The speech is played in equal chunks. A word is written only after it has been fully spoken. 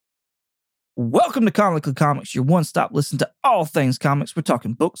Welcome to Comically Comics, your one-stop listen to all things comics. We're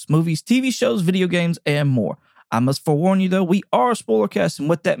talking books, movies, TV shows, video games, and more. I must forewarn you, though, we are a spoilercast, and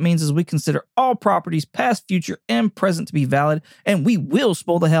what that means is we consider all properties, past, future, and present, to be valid, and we will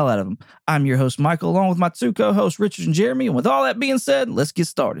spoil the hell out of them. I'm your host, Michael, along with my two co-hosts, Richard and Jeremy, and with all that being said, let's get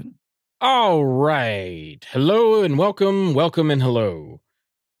started. All right. Hello and welcome and hello.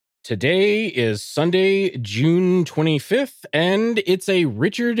 Today is Sunday, June 25th, and it's a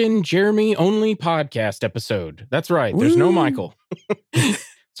Richard and Jeremy only podcast episode. That's right. There's no Michael.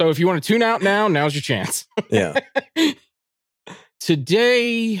 So if you want to tune out now, now's your chance. Yeah.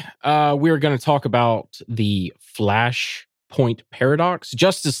 Today, we're going to talk about the Flashpoint Paradox,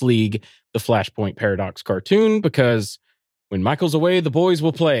 Justice League, the Flashpoint Paradox cartoon, because when Michael's away, the boys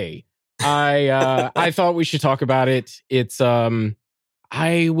will play. I thought we should talk about it. It's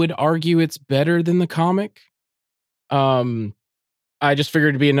I would argue it's better than the comic. I just figured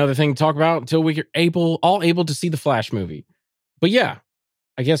it'd be another thing to talk about until we're all able to see the Flash movie. But yeah,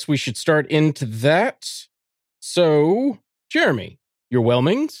 I guess we should start into that. So, Jeremy, your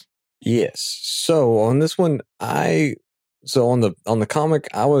whelmings? Yes. So on this one, on the comic,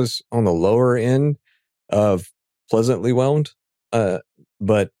 I was on the lower end of pleasantly whelmed.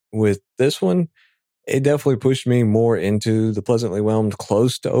 But with this one, it definitely pushed me more into the pleasantly whelmed,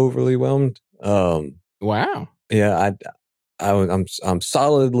 close to overly whelmed. Wow. Yeah, I'm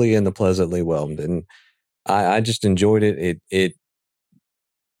solidly in the pleasantly whelmed, and I just enjoyed it.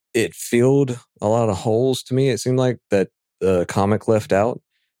 It filled a lot of holes to me. It seemed like that the comic left out.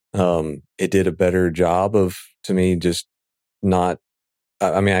 It did a better job of, to me, just not.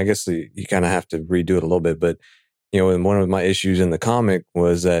 I mean, I guess you kind of have to redo it a little bit, but and one of my issues in the comic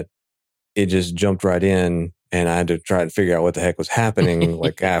was that it just jumped right in, and I had to try and figure out what the heck was happening,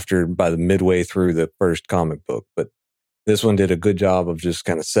 by the midway through the first comic book. But this one did a good job of just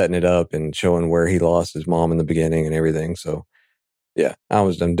kind of setting it up and showing where he lost his mom in the beginning and everything. So, yeah,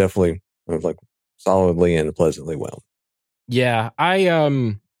 I'm definitely solidly and pleasantly whelmed. Yeah, I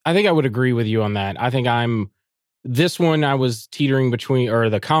think I would agree with you on that. I think this one I was teetering between, or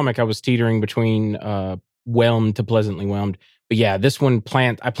the comic I was teetering between whelmed to pleasantly whelmed. But yeah, this one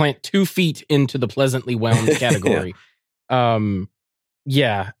I plant 2 feet into the pleasantly whelmed category.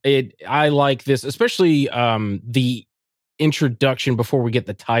 Yeah. I like this, especially the introduction before we get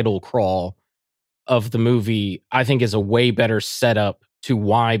the title crawl of the movie, I think is a way better setup to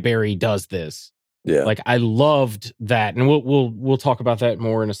why Barry does this. Yeah. Like, I loved that. And we'll talk about that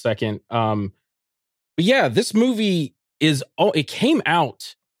more in a second. But yeah, this movie it came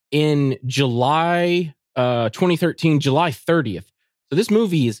out in July 2013, July 30th. So this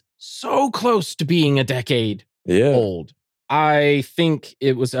movie is so close to being a decade old. I think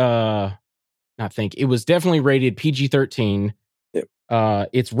it was it was definitely rated PG-13. Yep.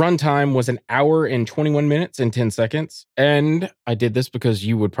 Its runtime was 1 hour and 21 minutes and 10 seconds. And I did this because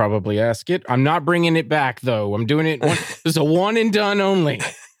you would probably ask it. I'm not bringing it back, though. I'm doing it. This is a one and done only.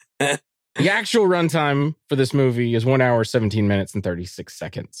 The actual runtime for this movie is 1 hour, 17 minutes and 36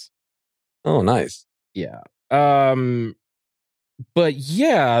 seconds. Oh, nice. Yeah. But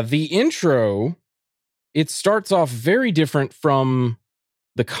yeah, the intro, it starts off very different from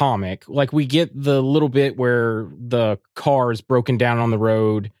the comic. Like, we get the little bit where the car is broken down on the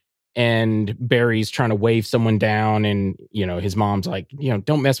road and Barry's trying to wave someone down, and his mom's like,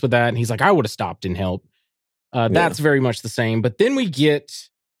 don't mess with that. And he's like, I would have stopped and helped. That's very much the same. But then we get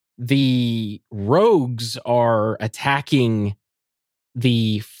the rogues are attacking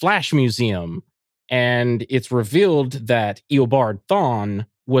the Flash Museum. And it's revealed that Eobard Thawne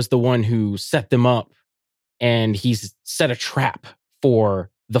was the one who set them up, and he's set a trap for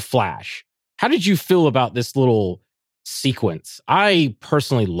the Flash. How did you feel about this little sequence? I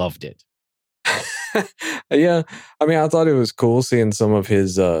personally loved it. Yeah. I mean, I thought it was cool seeing some of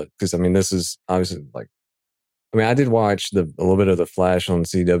his, because this is obviously I did watch a little bit of the Flash on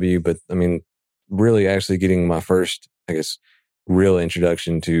CW, but really actually getting my first, I guess, real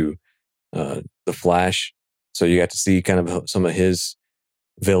introduction to the Flash. So you got to see kind of some of his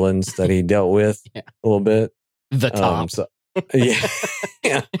villains that he dealt with a little bit. The Top. Yeah.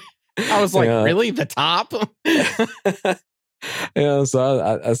 Yeah. I was like, really? The Top? Yeah.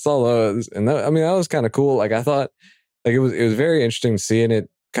 So I saw those, and that was kind of cool. Like, I thought, like, it was very interesting seeing it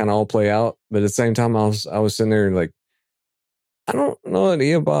kind of all play out. But at the same time, I was sitting there like, I don't know that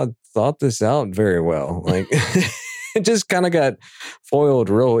Eobard thought this out very well. Like, it just kind of got foiled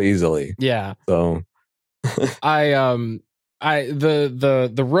real easily. Yeah. So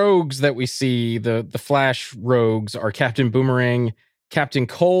the rogues that we see, the Flash rogues, are Captain Boomerang, Captain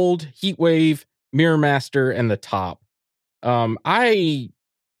Cold, Heatwave, Mirror Master, and the Top. I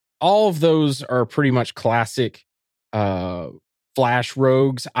all of those are pretty much classic Flash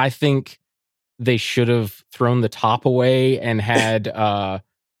rogues. I think they should have thrown the top away and had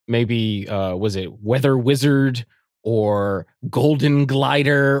maybe was it Weather Wizard or Golden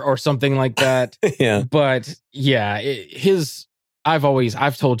Glider or something like that. Yeah. But yeah,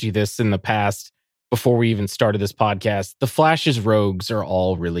 I've told you this in the past before we even started this podcast. The Flash's rogues are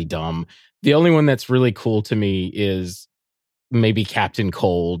all really dumb. The only one that's really cool to me is maybe Captain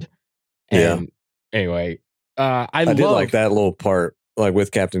Cold. And anyway, I did like that little part, like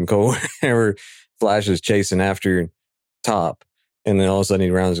with Captain Cold, whenever Flash is chasing after Top, and then all of a sudden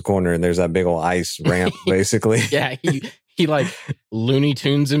he rounds the corner and there's that big old ice ramp, basically. Yeah, he like Looney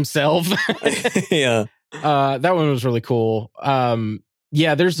Tunes himself. Yeah. That one was really cool.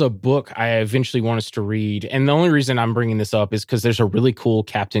 Yeah, there's a book I eventually want us to read. And the only reason I'm bringing this up is because there's a really cool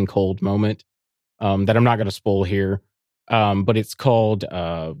Captain Cold moment that I'm not going to spoil here. But it's called,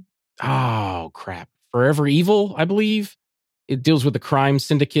 Forever Evil, I believe. It deals with the crime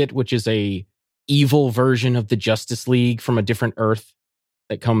syndicate, which is a evil version of the Justice League from a different Earth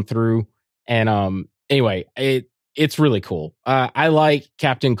that come through. And anyway, it's really cool. I like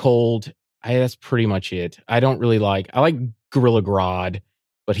Captain Cold. That's pretty much it. I like Gorilla Grodd,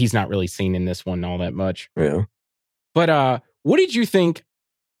 but he's not really seen in this one all that much. Yeah. But what did you think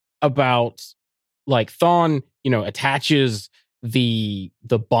about like Thawne, attaches the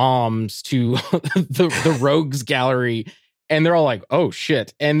bombs to the rogues gallery and they're all like, oh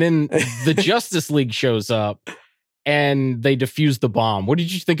shit. And then the Justice League shows up and they defuse the bomb. What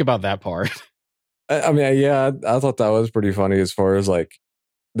did you think about that part? I mean, yeah, I thought that was pretty funny as far as like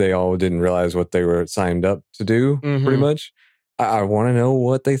they all didn't realize what they were signed up to do, pretty much. I want to know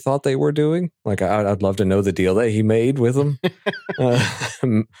what they thought they were doing. Like, I'd love to know the deal that he made with them.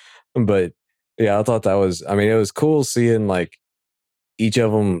 But yeah, I thought it was cool seeing like each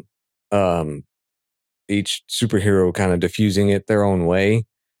of them, each superhero kind of diffusing it their own way.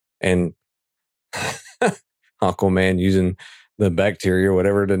 And Aquaman using the bacteria or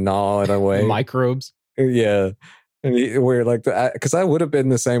whatever to gnaw it away. Microbes. Yeah. And where like, because I would have been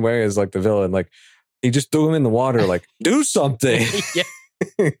the same way as like the villain. Like, he just threw him in the water, like, do something.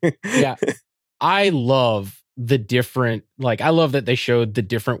 Yeah. I love I love that they showed the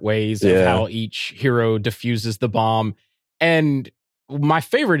different ways of how each hero diffuses the bomb. And my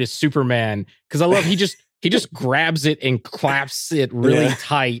favorite is Superman, because I love he just grabs it and claps it really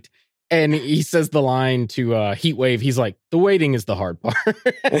tight. And he says the line to Heatwave, he's like, the waiting is the hard part.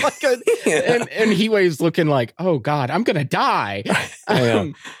 And Heatwave's looking like, oh God, I'm gonna die.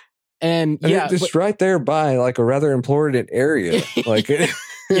 And yeah, just right there by like a rather important area. Like,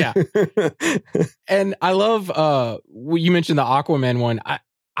 yeah. And I love you mentioned the Aquaman one.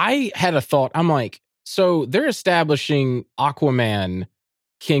 I had a thought. I'm like, so they're establishing Aquaman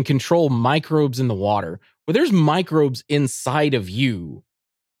can control microbes in the water. Well, there's microbes inside of you.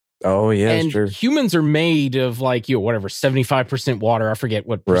 Oh yeah, and true. Humans are made of like, 75% water. I forget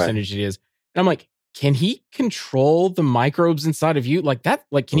what percentage it is. And I'm like, can he control the microbes inside of you like that?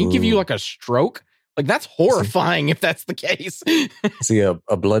 Like, can he give you like a stroke? Like, that's horrifying if that's the case. Is he a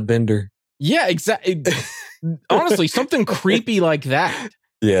bloodbender? Yeah, exactly. Honestly, something creepy like that.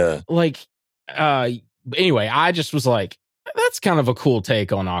 Yeah. Like, anyway, I just was like, that's kind of a cool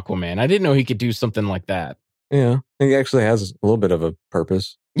take on Aquaman. I didn't know he could do something like that. Yeah. He actually has a little bit of a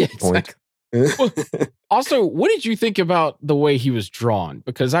purpose. Yeah, exactly. Also, what did you think about the way he was drawn?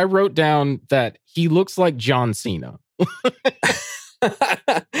 Because I wrote down that he looks like John Cena.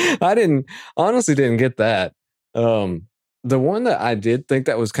 I honestly didn't get that. The one that I did think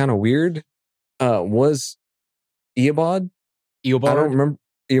that was kind of weird was Eobard. I don't remember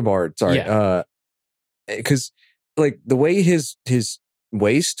Eobard. Sorry. Yeah. Because like the way his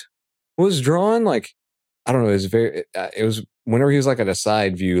waist was drawn, like, I don't know, it was whenever he was like at a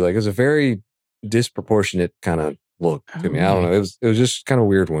side view, like it was a very disproportionate kind of look to me. I don't know. It was just kind of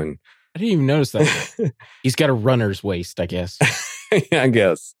weird one. I didn't even notice that. He's got a runner's waist, I guess. Yeah, I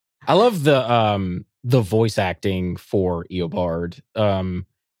guess. I love the voice acting for Eobard.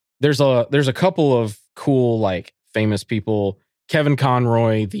 There's a couple of cool, like, famous people. Kevin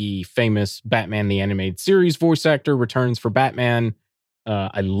Conroy, the famous Batman the Animated Series voice actor, returns for Batman.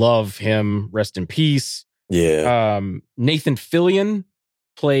 I love him. Rest in peace. Yeah. Nathan Fillion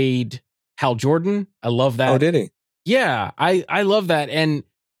played Hal Jordan. I love that. Oh, did he? Yeah, I love that. And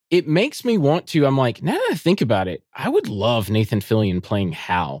it makes me want to, I'm like, now that I think about it, I would love Nathan Fillion playing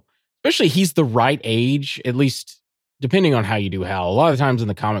Hal. Especially he's the right age, at least depending on how you do Hal. A lot of times in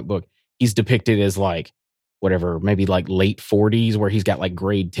the comic book, he's depicted as like, whatever, maybe like late 40s where he's got like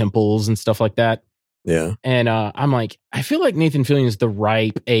grayed temples and stuff like that. Yeah. And I'm like, I feel like Nathan Fillion is the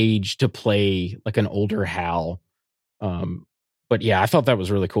ripe age to play like an older Hal. But yeah, I thought that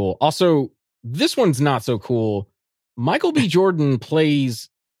was really cool. Also, this one's not so cool. Michael B. Jordan plays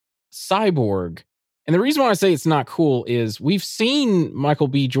Cyborg. And the reason why I say it's not cool is we've seen Michael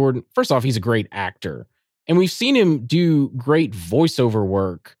B. Jordan. First off, he's a great actor. And we've seen him do great voiceover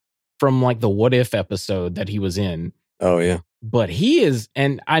work from like the What If episode that he was in. Oh, yeah. But he is,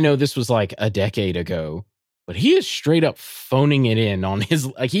 and I know this was like a decade ago, but he is straight up phoning it in on his,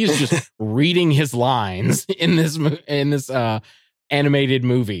 like he is just reading his lines in this animated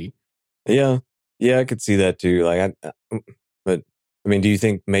movie. Yeah. Yeah, I could see that too. But I mean, do you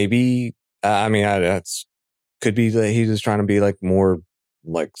think maybe, that's could be that he was trying to be like more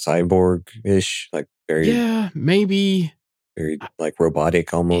like cyborg-ish, like maybe very like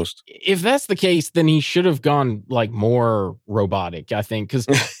robotic almost. If that's the case, then he should have gone like more robotic, I think. Because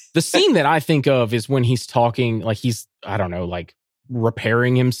the scene that I think of is when he's talking, like he's, I don't know, like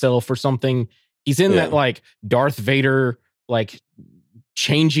repairing himself or something. He's in that like Darth Vader, like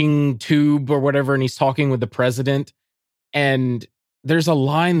changing tube or whatever. And he's talking with the president. And there's a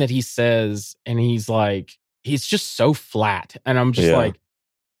line that he says, and he's like, he's just so flat. And I'm just like,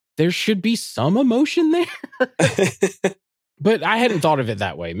 there should be some emotion there. But I hadn't thought of it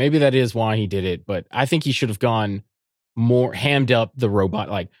that way. Maybe that is why he did it. But I think he should have gone more hammed up the robot,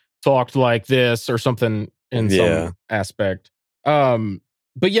 like talked like this or something in some aspect.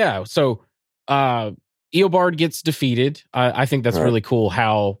 But yeah, so Eobard gets defeated. I think that's really cool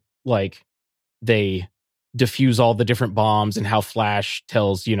how like they diffuse all the different bombs and how Flash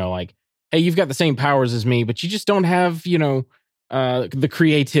tells, like, hey, you've got the same powers as me, but you just don't have, the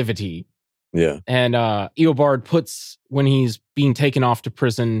creativity. Yeah. And Eobard puts, when he's being taken off to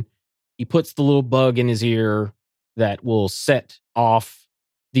prison, he puts the little bug in his ear that will set off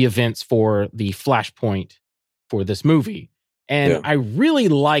the events for the Flashpoint for this movie. And I really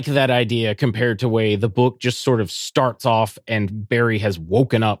like that idea compared to way the book just sort of starts off and Barry has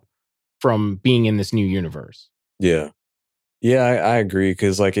woken up from being in this new universe. Yeah. Yeah, I agree.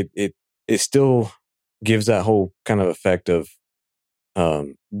 Cause like it still gives that whole kind of effect of,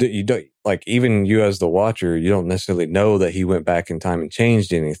 you don't, like, even you as the watcher, you don't necessarily know that he went back in time and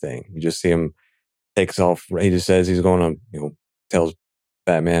changed anything. You just see him takes off. He just says he's going to, tells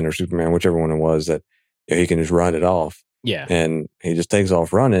Batman or Superman, whichever one it was, that he can just run it off. Yeah. And he just takes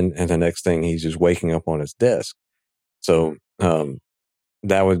off running. And the next thing he's just waking up on his desk. So,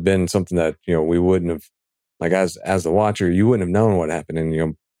 that would have been something that, we wouldn't have, like, as the watcher, you wouldn't have known what happened.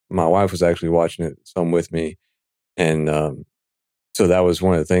 And, my wife was actually watching it some with me. And, so that was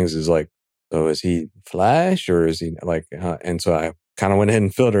one of the things is like, so is he Flash or is he like, and so I kind of went ahead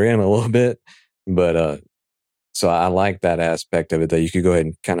and filled her in a little bit, but, so I like that aspect of it, that you could go ahead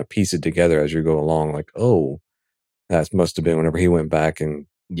and kind of piece it together as you go along. Like, oh, that must have been whenever he went back and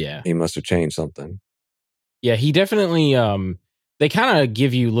he must have changed something. Yeah. He definitely, they kind of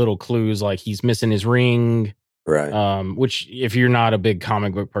give you little clues, like he's missing his ring. Right. Which if you're not a big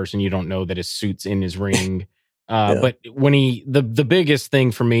comic book person, you don't know that his suit's in his ring. But when the biggest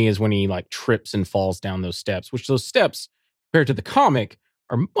thing for me is when he like trips and falls down those steps, which those steps compared to the comic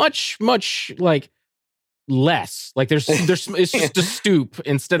are much, much like less. Like there's it's just a stoop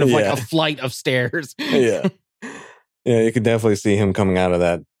instead of like a flight of stairs. Yeah. Yeah. You could definitely see him coming out of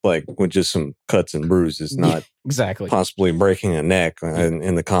that like with just some cuts and bruises, not exactly possibly breaking a neck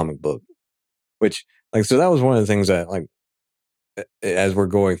in the comic book, which like, so that was one of the things that like, as we're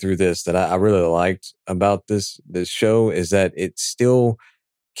going through this, that I really liked about this show is that it still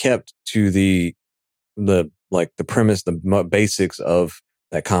kept to the premise, the basics of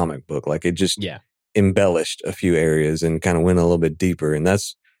that comic book. Like it just embellished a few areas and kind of went a little bit deeper. And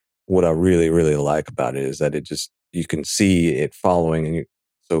that's what I really, really like about it, is that it just, you can see it following. And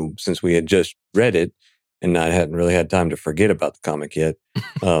so since we had just read it and I hadn't really had time to forget about the comic yet,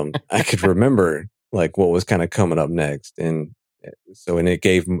 I could remember like what was kind of coming up next. And it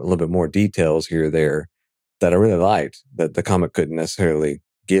gave a little bit more details here or there that I really liked that the comic couldn't necessarily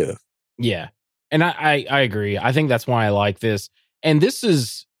give. Yeah. And I agree. I think that's why I like this. And this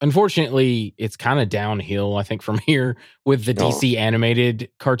is, unfortunately, it's kind of downhill, I think, from here with the DC animated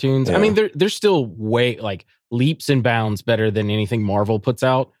cartoons. Yeah. I mean, they're still way like leaps and bounds better than anything Marvel puts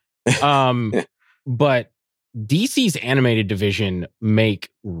out. But DC's animated division make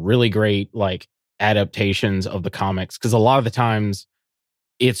really great like adaptations of the comics, because a lot of the times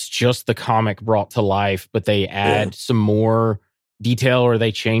it's just the comic brought to life, but they add some more detail or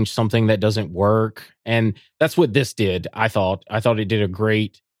they change something that doesn't work. And that's what this did. I thought it did a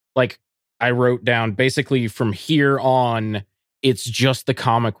great, like I wrote down basically from here on, it's just the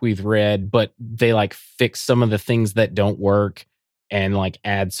comic we've read, but they like fix some of the things that don't work and like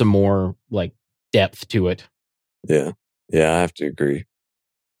add some more like depth to it. Yeah. Yeah, I have to agree.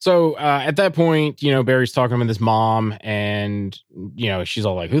 So at that point, Barry's talking with his mom, and she's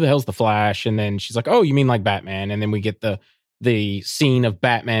all like, "Who the hell's the Flash?" And then she's like, "Oh, you mean like Batman?" And then we get the scene of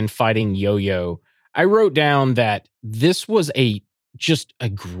Batman fighting Yo-Yo. I wrote down that this was just a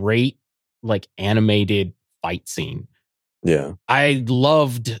great like animated fight scene. Yeah. I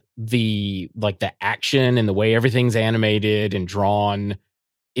loved the action and the way everything's animated and drawn.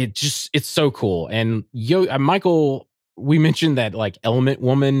 It's so cool. And Michael, we mentioned that like Element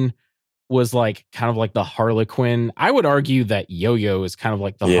Woman was like kind of like the Harlequin. I would argue that Yo-Yo is kind of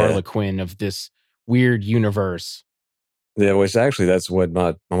like the Harlequin of this weird universe. Yeah, which actually that's what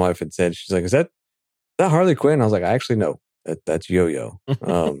my wife had said. She's like, "Is that Harley Quinn?" I was like, "Actually, no, that's Yo-Yo."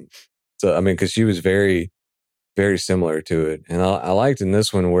 So I mean, because she was very, very similar to it, and I liked in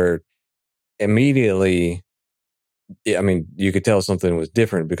this one where immediately, I mean, you could tell something was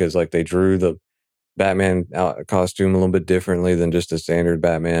different because like they drew the Batman costume a little bit differently than just a standard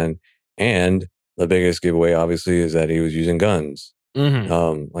Batman, and the biggest giveaway obviously is that he was using guns,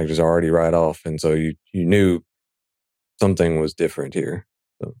 like just already right off, and so you knew something was different here.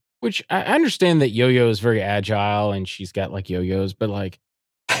 So. Which I understand that Yo-Yo is very agile and she's got like yo-yos, but like,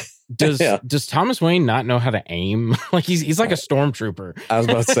 does Thomas Wayne not know how to aim? Like he's like a stormtrooper. I was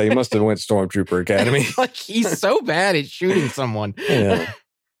about to say he must have went Stormtrooper Academy. Like he's so bad at shooting someone. Yeah,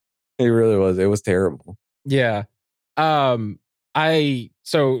 he really was. It was terrible. Yeah.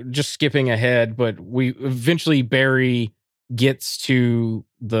 So just skipping ahead, but we eventually Barry gets to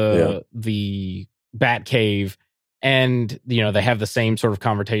the Batcave, and they have the same sort of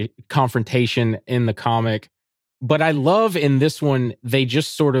confrontation in the comic. But I love in this one, they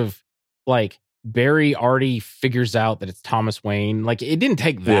just sort of like Barry already figures out that it's Thomas Wayne. Like it didn't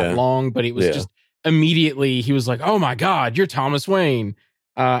take that long, but it was just immediately he was like, "Oh my God, you're Thomas Wayne."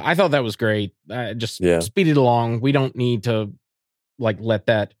 I thought that was great. Just speed it along. We don't need to like let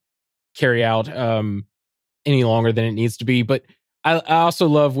that carry out any longer than it needs to be. But I also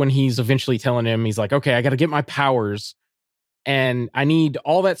love when he's eventually telling him, he's like, "Okay, I got to get my powers. And I need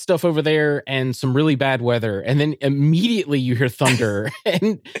all that stuff over there and some really bad weather." And then immediately you hear thunder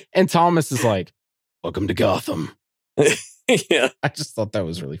and Thomas is like, "Welcome to Gotham." Yeah. I just thought that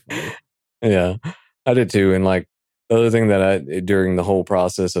was really funny. Yeah, I did too. And like the other thing that during the whole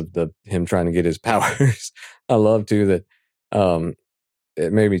process of him trying to get his powers, I love too that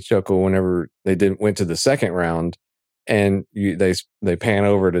it made me chuckle whenever they went to the second round. And they pan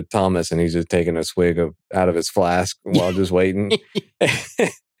over to Thomas, and he's just taking a swig out of his flask while just waiting,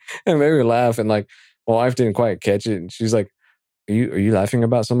 and made me laugh. And like, my wife didn't quite catch it, and she's like, "Are you laughing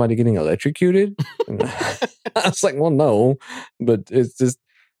about somebody getting electrocuted?" And I was like, "Well, no, but it's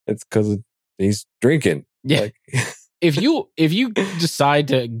because he's drinking." Yeah. Like, if you decide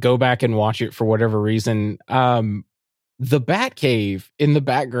to go back and watch it for whatever reason, the Batcave in the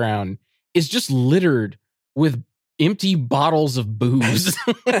background is just littered with empty bottles of booze.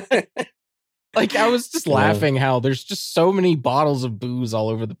 Like I was just laughing how there's just so many bottles of booze all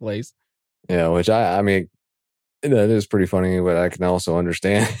over the place. Yeah, which I mean, it is pretty funny, but I can also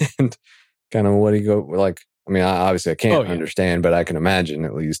understand kind of what he like. I mean, obviously I can't understand, but I can imagine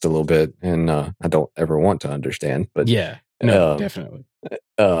at least a little bit, and I don't ever want to understand. But definitely.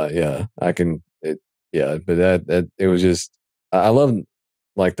 Yeah, I can. But that it was just I love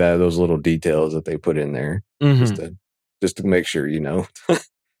like that, those little details that they put in there, just to make sure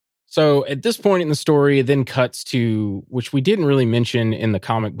So at this point in the story, it then cuts to, which we didn't really mention in the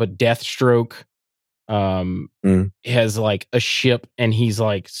comic, but Deathstroke has like a ship, and he's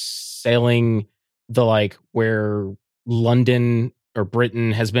like sailing the like where London or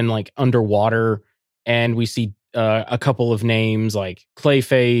Britain has been like underwater, and we see a couple of names like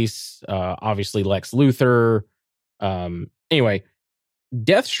Clayface, obviously Lex Luthor. Anyway,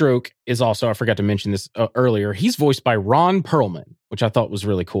 Deathstroke is also, I forgot to mention this earlier, he's voiced by Ron Perlman, which I thought was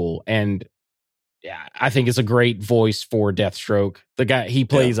really cool. And yeah, I think it's a great voice for Deathstroke. The guy, he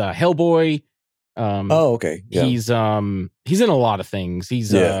plays Hellboy. Okay. Yeah. He's in a lot of things.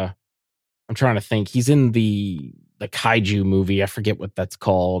 He's I'm trying to think. He's in the kaiju movie. I forget what that's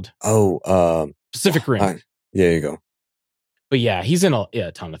called. Pacific Rim. There you go. But yeah, he's in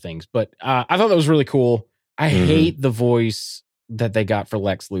a ton of things. But I thought that was really cool. I hate the voice that they got for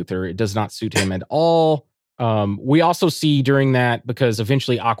Lex Luthor. It does not suit him at all. We also see during that, because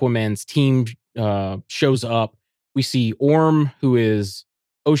eventually Aquaman's team shows up, we see Orm, who is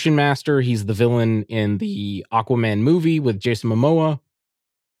Ocean Master. He's the villain in the Aquaman movie with Jason Momoa.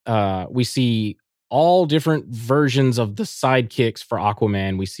 We see all different versions of the sidekicks for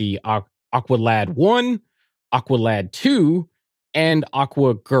Aquaman. We see Aqualad 1, Aqualad 2, and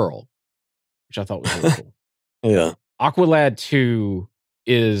Aqua Girl, which I thought was really cool. Yeah. Aqualad 2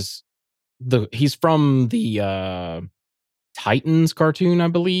 is he's from the Titans cartoon, I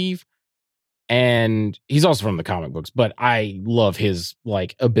believe. And he's also from the comic books, but I love his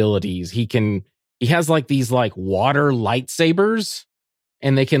like abilities. He has like these like water lightsabers,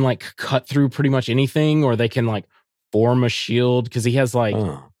 and they can like cut through pretty much anything, or they can like form a shield, because he has like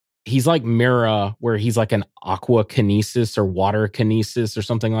he's like Mira, where he's like an aqua kinesis or water kinesis or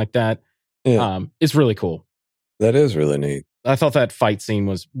something like that. Yeah. It's really cool. That is really neat. I thought that fight scene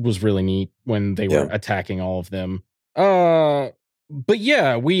was really neat when they were attacking all of them. But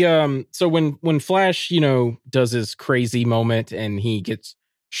yeah, we so when Flash, does his crazy moment and he gets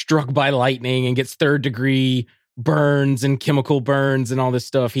struck by lightning and gets 3rd degree burns and chemical burns and all this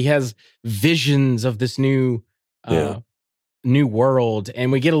stuff, he has visions of this new world,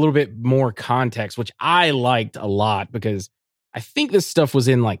 and we get a little bit more context, which I liked a lot, because I think this stuff was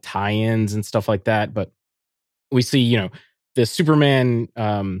in like tie-ins and stuff like that. But we see, the Superman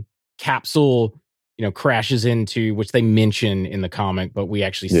capsule crashes into, which they mention in the comic, but we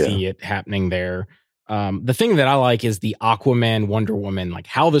actually see it happening there. The thing that I like is the Aquaman, Wonder Woman, like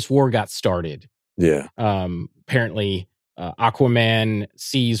how this war got started. Yeah. Apparently, Aquaman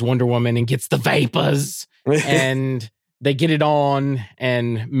sees Wonder Woman and gets the vapors, and they get it on,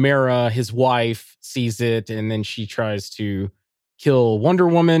 and Mara, his wife, sees it, and then she tries to kill Wonder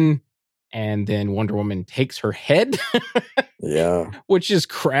Woman, and then Wonder Woman takes her head. Yeah. Which is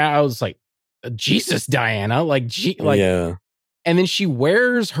crowds like, Jesus, Diana, and then she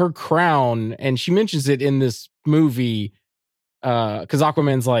wears her crown, and she mentions it in this movie because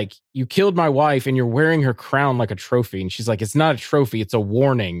Aquaman's like, you killed my wife and you're wearing her crown like a trophy, and she's like, it's not a trophy, it's a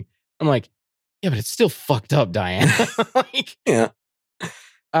warning. I'm like, yeah, but it's still fucked up, Diana.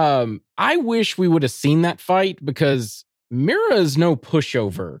 I wish we would have seen that fight, because Mira is no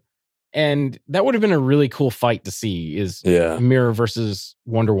pushover. And that would have been a really cool fight to see, is Mira versus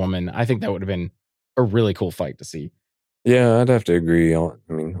Wonder Woman. I think that would have been a really cool fight to see. Yeah, I'd have to agree. I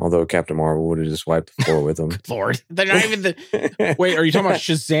mean, although Captain Marvel would have just wiped the floor with them. Good Lord. They're not even Wait, are you talking about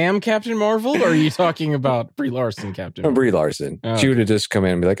Shazam Captain Marvel, or are you talking about Brie Larson Captain Marvel? Brie Larson. Oh, she would have just come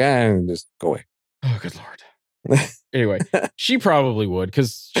in and be like, just go away. Oh, good Lord. Anyway, she probably would,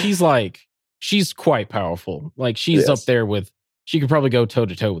 because she's quite powerful. Like, she's up there with, she could probably go toe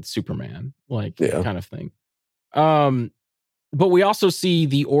to toe with Superman, kind of thing. But we also see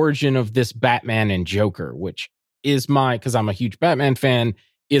the origin of this Batman and Joker, which is because I'm a huge Batman fan,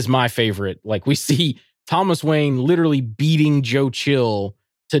 is my favorite. Like, we see Thomas Wayne literally beating Joe Chill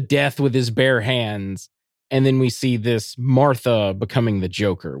to death with his bare hands. And then we see this Martha becoming the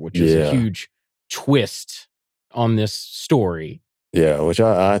Joker, which is a huge twist on this story. Yeah, which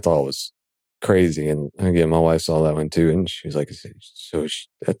I thought was crazy. And again, my wife saw that one too, and she was like, so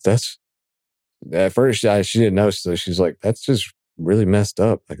that's at first she didn't know, so she's like, that's just really messed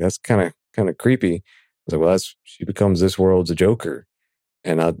up, like that's kind of creepy. I was like, well, she becomes this world's a Joker.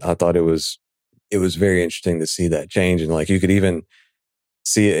 And I thought it was very interesting to see that change. And like, you could even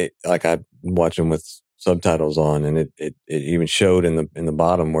see it, like I watch them with subtitles on, and it even showed in the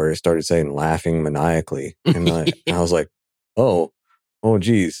bottom where it started saying laughing maniacally, and I was like, oh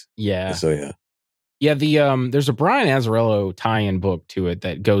geez. So there's a Brian Azzarello tie-in book to it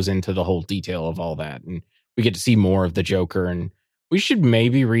that goes into the whole detail of all that, and we get to see more of the Joker, and we should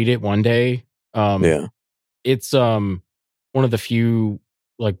maybe read it one day. It's one of the few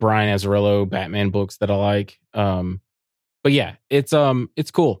like Brian Azzarello Batman books that I like. But yeah, it's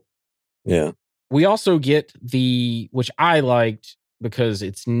cool. Yeah. We also get which I liked because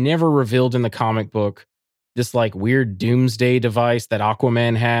it's never revealed in the comic book, this like weird doomsday device that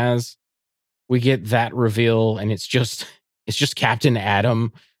Aquaman has. We get that reveal, and it's just Captain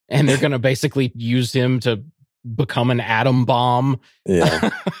Atom, and they're going to basically use him to become an atom bomb. Yeah.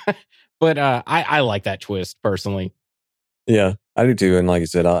 But I like that twist personally. Yeah, I do too. And like you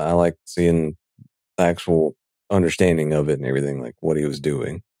said, I like seeing the actual understanding of it and everything, like what he was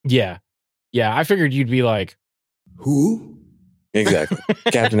doing. Yeah. Yeah, I figured you'd be like, who? Exactly.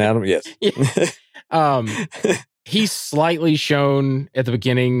 Captain Atom, yes. He's slightly shown at the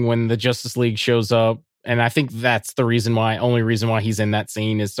beginning when the Justice League shows up, and I think that's the only reason why he's in that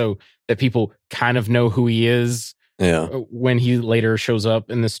scene, is so that people kind of know who he is when he later shows up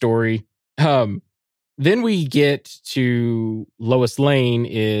in the story. Then we get to Lois Lane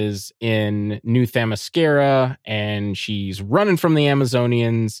is in New Themyscira, and she's running from the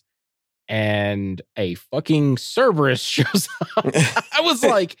Amazonians, and a fucking Cerberus shows up. I was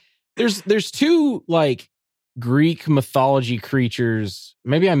like, There's two like Greek mythology creatures.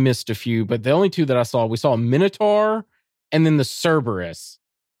 Maybe I missed a few, but the only two that I saw, we saw a Minotaur and then the Cerberus.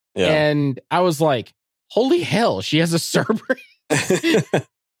 Yeah. And I was like, holy hell, she has a Cerberus.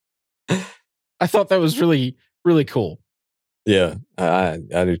 I thought that was really, really cool. Yeah, I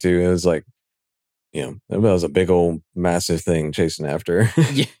do too. It was like, it was a big old massive thing chasing after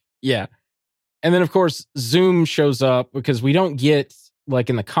her. Yeah. And then of course Zoom shows up, because we don't get like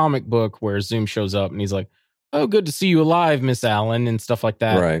in the comic book where Zoom shows up and he's like, oh, good to see you alive, Miss Allen, and stuff like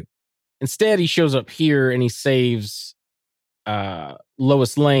that. Right. Instead, he shows up here and he saves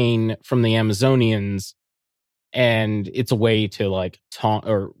Lois Lane from the Amazonians. And it's a way to like taunt,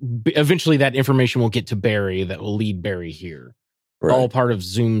 or eventually that information will get to Barry that will lead Barry here. Right. All part of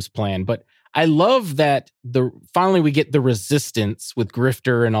Zoom's plan. But I love that finally we get the Resistance with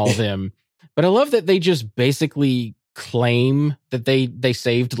Grifter and all of them. But I love that they just basically claim that they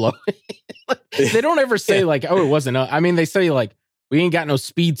saved Lois. They don't ever say like, oh, it wasn't. I mean, they say like, we ain't got no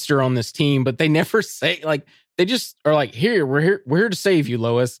speedster on this team, but they never say like, they just are like, we're here to save you,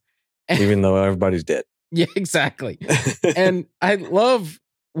 Lois. Even though everybody's dead. Yeah, exactly. And I love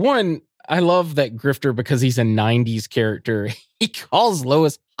that Grifter, because he's a 90s character, he calls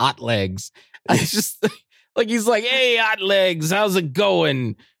Lois Hot Legs. I just like, he's like, hey, Hot Legs, how's it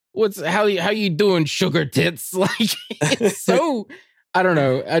going? How you doing, sugar tits? Like, it's so, I don't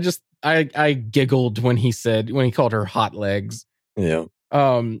know. I giggled when he called her Hot Legs. Yeah.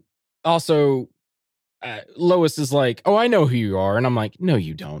 Also, Lois is like, oh, I know who you are. And I'm like, no,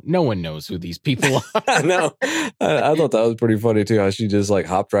 you don't. No one knows who these people are. I know. I thought that was pretty funny too, how she just like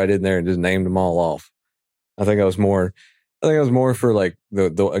hopped right in there and just named them all off. I think it was more for like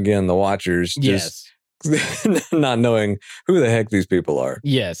the watchers just not knowing who the heck these people are.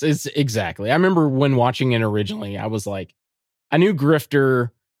 Yes, it's exactly. I remember when watching it originally, I was like, I knew Grifter.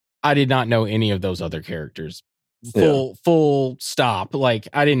 I did not know any of those other characters. Full stop. Like,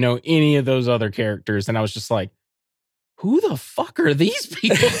 I didn't know any of those other characters. And I was just like, who the fuck are these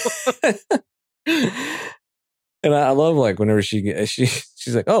people? And I love like whenever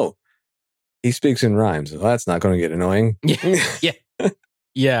she's like, oh, he speaks in rhymes. Well, that's not going to get annoying. Yeah.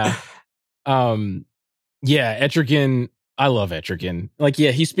 Etrigan. I love Etrigan. Like, yeah,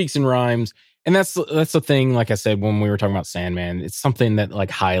 he speaks in rhymes. And that's the thing, like I said, when we were talking about Sandman, it's something that like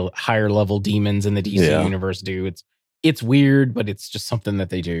higher level demons in the DC universe do. It's weird, but it's just something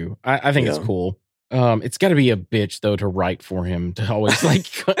that they do. I think it's cool. It's got to be a bitch, though, to write for him to always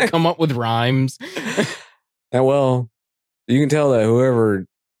like come up with rhymes. And well, you can tell that whoever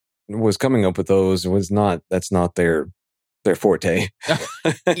was coming up with those that's not their forte.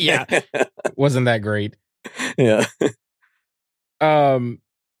 Yeah. Wasn't that great? Yeah.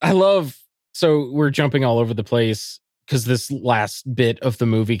 So we're jumping all over the place because this last bit of the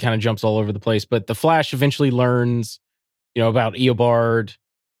movie kind of jumps all over the place. But the Flash eventually learns, about Eobard.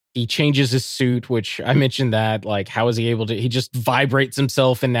 He changes his suit, which I mentioned that. Like, how is he able to? He just vibrates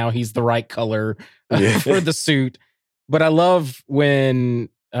himself, and now he's the right color for the suit. But I love when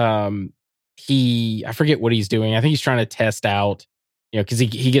I forget what he's doing. I think he's trying to test out, because he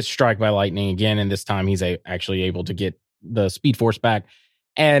gets struck by lightning again, and this time he's actually able to get the Speed Force back.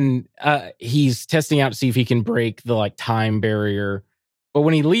 And he's testing out to see if he can break the like time barrier. But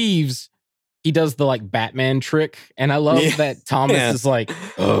when he leaves, he does the like Batman trick. And I love that Thomas is like,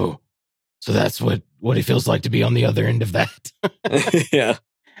 oh, so that's what it feels like to be on the other end of that. Yeah.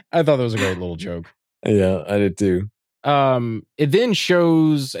 I thought that was a great little joke. Yeah, I did too. It then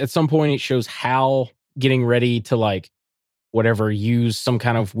shows, at some point, it shows Hal getting ready to like use some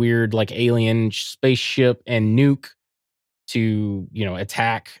kind of weird like alien spaceship and nuke to,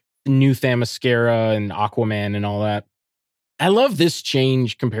 attack New Themyscira and Aquaman and all that. I love this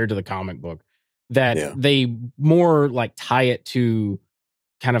change compared to the comic book, that they more like tie it to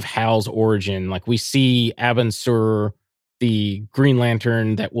kind of Hal's origin. Like, we see Abin Sur, the Green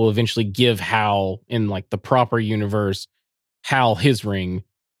Lantern that will eventually give Hal, in like the proper universe, Hal his ring.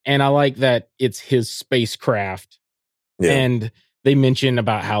 And I like that it's his spacecraft. Yeah. And they mention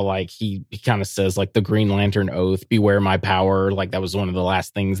about how like he kind of says like the Green Lantern oath, beware my power. Like, that was one of the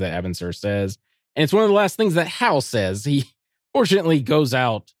last things that Abin Sur says. And it's one of the last things that Hal says. He fortunately goes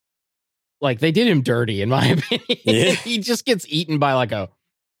out. Like, they did him dirty, in my opinion. Yeah. He just gets eaten by like a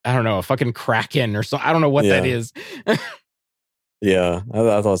fucking kraken or something. I don't know what that is. Yeah,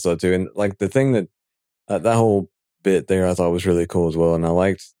 I thought so too. And like the thing that whole bit there, I thought was really cool as well. And I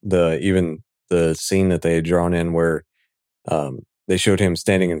liked even the scene that they had drawn in where they showed him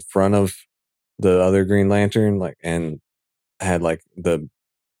standing in front of the other Green Lantern, like, and had like the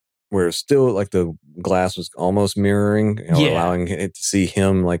where still like the glass was almost mirroring, Yeah. allowing it to see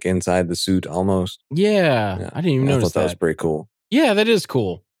him like inside the suit almost. Yeah. I didn't even I notice thought that was pretty cool. Yeah, that is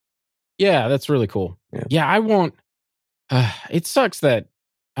cool. Yeah, that's really cool. Yeah, I won't. It sucks that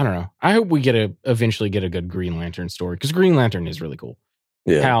I don't know. I hope we eventually get a good Green Lantern story because Green Lantern is really cool.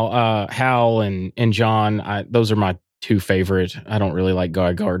 Yeah, Hal and John, those are my two favorite. I don't really like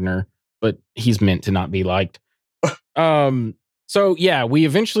Guy Gardner, but he's meant to not be liked. So yeah, we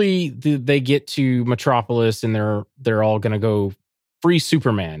eventually they get to Metropolis and they're all gonna go free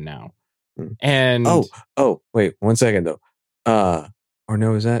Superman now. And oh, wait 1 second though. Or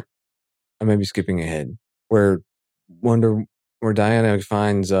no, is that? I may be skipping ahead. Where Diana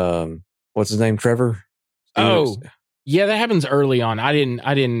finds what's his name, Trevor? Oh, yeah, that happens early on. I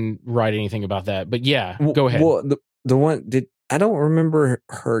didn't write anything about that, but yeah, go ahead. Well, the one I don't remember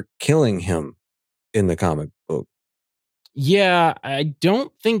her killing him in the comic book. Yeah, I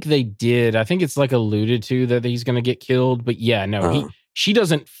don't think they did. I think it's like alluded to that he's going to get killed, but yeah, no, she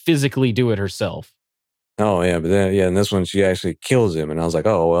doesn't physically do it herself. Oh yeah, but then in this one she actually kills him, and I was like,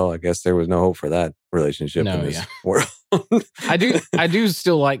 oh well, I guess there was no hope for that relationship in this world. I do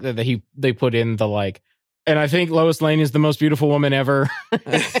still like that they put in the like, and I think Lois Lane is the most beautiful woman ever.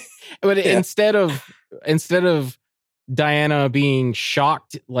 But instead of Diana being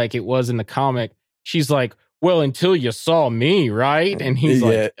shocked like it was in the comic, she's like, well, until you saw me, right? And he's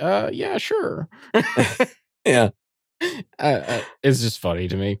like, yeah, sure. Yeah. It's just funny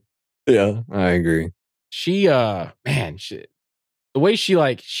to me. Yeah, I agree. She, the way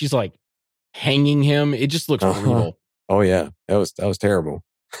she's like hanging him, it just looks brutal. Oh yeah, that was terrible.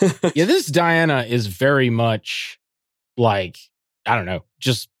 Yeah, this Diana is very much like, I don't know,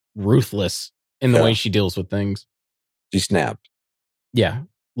 just ruthless in the way she deals with things. She snapped. Yeah,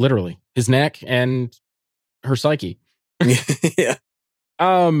 literally. His neck and her psyche. Yeah.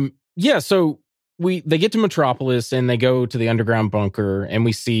 Yeah, so they get to Metropolis and they go to the underground bunker and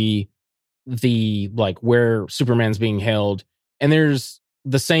we see the like where Superman's being held. And there's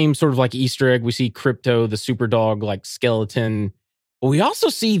the same sort of like Easter egg. We see Crypto, the super dog, like skeleton. But we also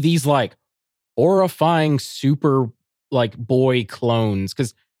see these like horrifying super like boy clones.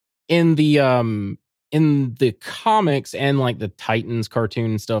 Because in the comics and like the Titans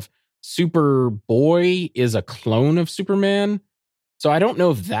cartoon and stuff, Superboy is a clone of Superman. So I don't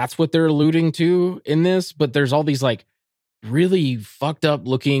know if that's what they're alluding to in this, but there's all these like really fucked up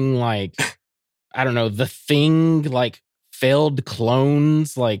looking like, I don't know, the Thing, like failed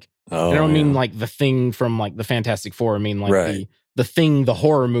clones. Like, I don't mean like the Thing from like the Fantastic Four. I mean like the Thing, the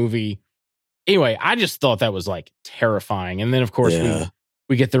horror movie. Anyway, I just thought that was like terrifying. And then of course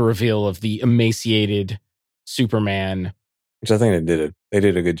we get the reveal of the emaciated Superman. Which I think they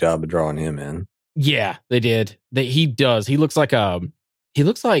did a good job of drawing him in. Yeah, they did. He does. He looks like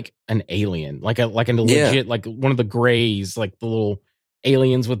an alien, like a legit, like one of the Greys, like the little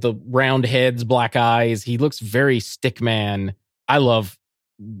aliens with the round heads, black eyes. He looks very Stickman. I love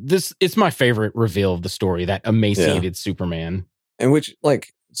this. It's my favorite reveal of the story, that emaciated Superman. And which,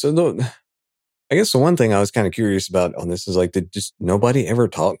 like, I guess the one thing I was kind of curious about on this is like, did just nobody ever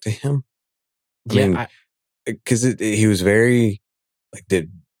talk to him? I mean, because he was very like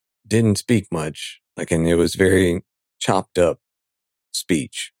didn't speak much, like, and it was very chopped up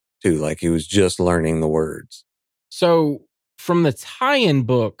speech too, like he was just learning the words. So from the tie-in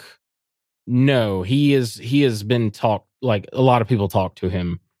book, no, he has been talked, like a lot of people talk to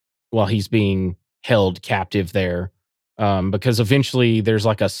him while he's being held captive there, because eventually there's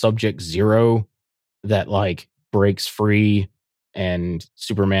like a Subject Zero that like breaks free, and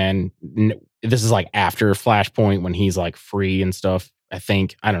Superman. This is like after Flashpoint when he's like free and stuff. I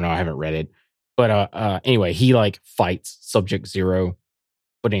think, I don't know, I haven't read it, but anyway, he like fights Subject Zero.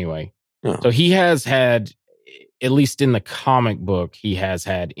 But anyway, so he has had, at least in the comic book, he has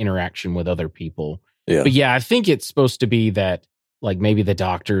had interaction with other people. Yeah. But yeah, I think it's supposed to be that like maybe the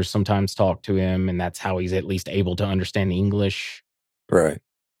doctors sometimes talk to him, and that's how he's at least able to understand English. Right.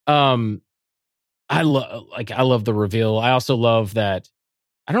 I love the reveal. I also love that,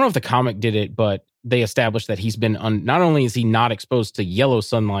 I don't know if the comic did it, but they established that he's been not only is he not exposed to yellow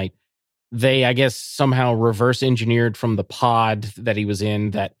sunlight, they, I guess, somehow reverse engineered from the pod that he was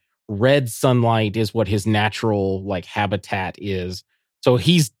in that red sunlight is what his natural like habitat is. So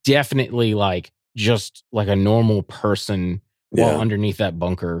he's definitely like just like a normal person while underneath that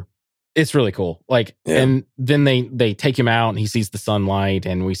bunker. It's really cool. Like, and then they take him out and he sees the sunlight,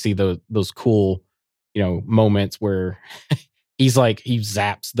 and we see those cool, moments where he's like, he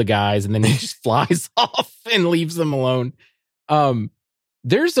zaps the guys and then he just flies off and leaves them alone.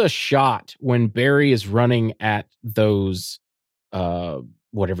 There's a shot when Barry is running at those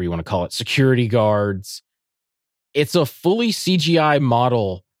whatever you want to call it, security guards. It's a fully CGI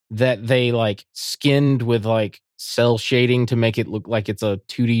model that they like skinned with like cell shading to make it look like it's a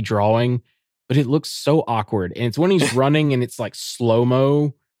 2D drawing, but it looks so awkward. And it's when he's running and it's like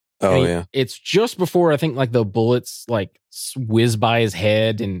slow-mo. Oh, yeah. It's just before I think like the bullets like whiz by his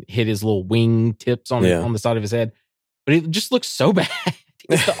head and hit his little wing tips on the side of his head. But it just looks so bad.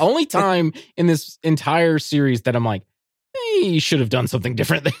 It's the only time in this entire series that I'm like, hey, you should have done something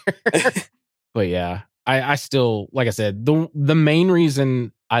different there. But yeah, I still, like I said, the main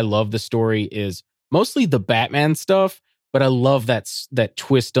reason I love the story is mostly the Batman stuff, but I love that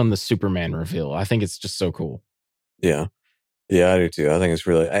twist on the Superman reveal. I think it's just so cool. Yeah. Yeah, I do too. I think it's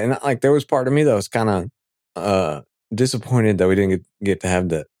really, and like there was part of me that was kind of disappointed that we didn't get to have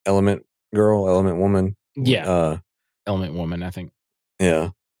the Element Woman. Yeah. Element Woman, I think.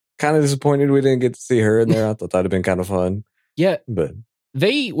 Yeah. Kind of disappointed we didn't get to see her in there. I thought that'd have been kind of fun. Yeah. But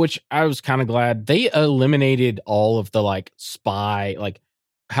which I was kind of glad, they eliminated all of the like spy, like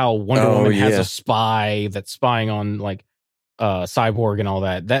how Wonder Woman has a spy that's spying on like Cyborg and all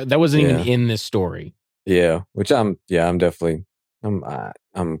that. That wasn't even in this story. Yeah, which I'm definitely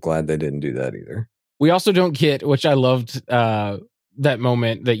I'm glad they didn't do that either. We also don't get, which I loved that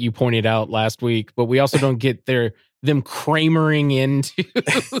moment that you pointed out last week, but we also don't get them Kramering into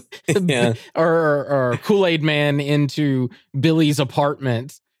or Kool-Aid Man into Billy's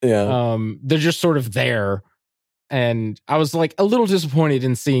apartment. Yeah. They're just sort of there. And I was like a little disappointed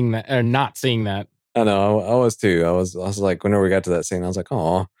in seeing that or not seeing that. I know, I was too. I was like, whenever we got to that scene, I was like,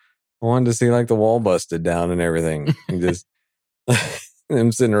 oh, I wanted to see like the wall busted down and everything. And just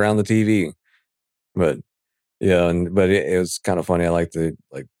them sitting around the TV. But yeah, but it was kind of funny. I liked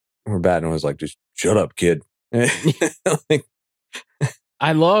where Batman was like, just shut up, kid. Like,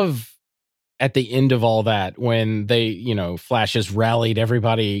 I love at the end of all that when they, Flash has rallied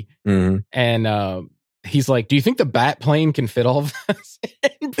everybody and he's like, do you think the bat plane can fit all of this?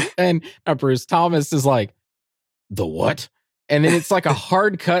 and Bruce Thomas is like, the what? And then it's like a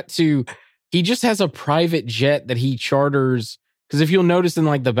hard cut to, he just has a private jet that he charters. Because if you'll notice in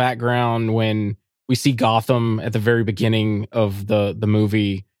like the background when we see Gotham at the very beginning of the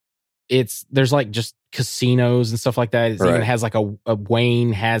movie, there's like just casinos and stuff like that. It even has like a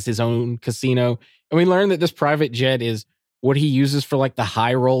Wayne has his own casino. And we learn that this private jet is what he uses for like the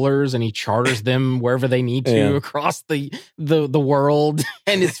high rollers, and he charters them wherever they need to across the world.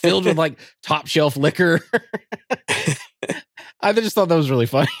 And it's filled with like top shelf liquor. I just thought that was really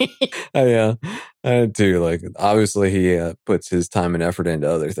funny. Oh, yeah, I did too. Like, obviously, he puts his time and effort into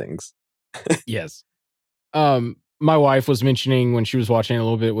other things. Yes. My wife was mentioning when she was watching a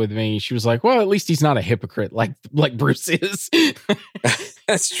little bit with me, she was like, well, at least he's not a hypocrite like Bruce is.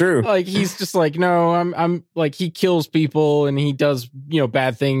 That's true. Like, he's just like, no, I'm like, he kills people and he does,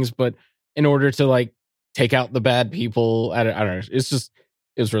 bad things, but in order to like take out the bad people, I don't know. It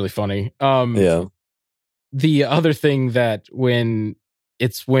was really funny. Yeah. The other thing that like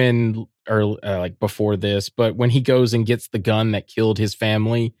before this, but when he goes and gets the gun that killed his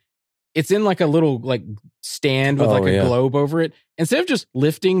family, it's in like a little like stand with a globe over it. Instead of just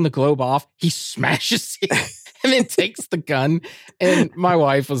lifting the globe off, he smashes it and then takes the gun. And my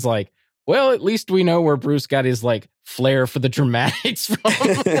wife was like, well, at least we know where Bruce got his like flair for the dramatics from.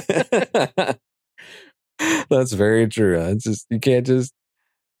 That's very true. It's just, you can't just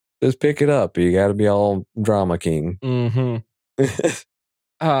pick it up. You got to be all drama king. Mm-hmm.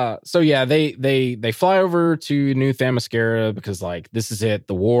 So yeah, they fly over to New Themyscira because like this is it.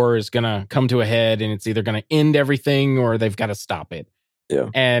 The war is gonna come to a head, and it's either gonna end everything or they've got to stop it. Yeah.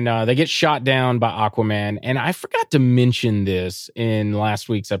 And they get shot down by Aquaman. And I forgot to mention this in last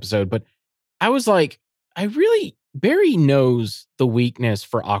week's episode, but I was like, Barry knows the weakness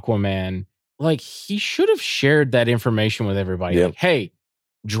for Aquaman. Like, he should have shared that information with everybody. Yep. Like, hey,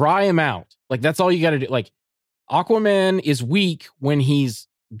 dry him out. Like, that's all you got to do. Like, Aquaman is weak when he's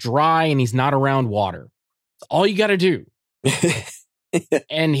dry and he's not around water. That's all you got to do.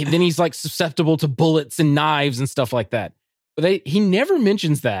 And then he's like susceptible to bullets and knives and stuff like that. But he never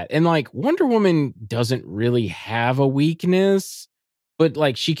mentions that. And like Wonder Woman doesn't really have a weakness, but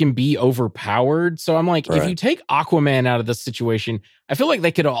like she can be overpowered. So I'm like, if you take Aquaman out of this situation, I feel like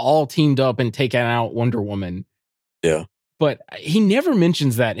they could have all teamed up and taken out Wonder Woman. Yeah. But he never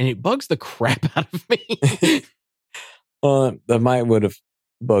mentions that, and it bugs the crap out of me. Well, that would have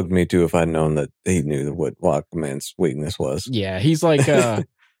bugged me too if I'd known that he knew what Aquaman's weakness was. Yeah, he's like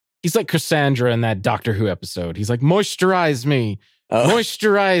Cassandra in that Doctor Who episode. He's like, moisturize me.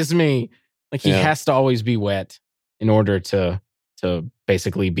 Like, he has to always be wet in order to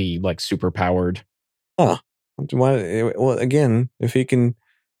basically be like super powered. Huh. Well, again, if he can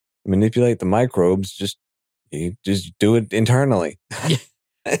manipulate the microbes. You just do it internally. Yeah.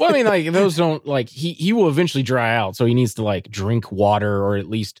 Well, I mean, like those don't like he will eventually dry out, so he needs to like drink water or at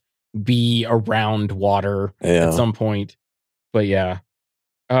least be around water at some point. But yeah.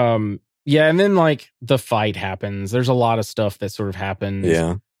 Yeah, and then like the fight happens. There's a lot of stuff that sort of happens.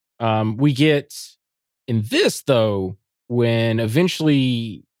 Yeah. We get in this though, when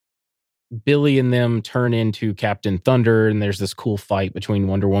eventually Billy and them turn into Captain Thunder, and there's this cool fight between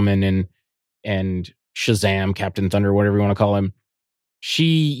Wonder Woman and Shazam, Captain Thunder, whatever you want to call him. She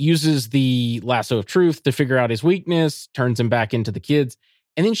uses the lasso of truth to figure out his weakness, turns him back into the kids,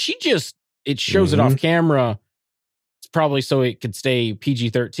 and then it shows it off camera. It's probably so it could stay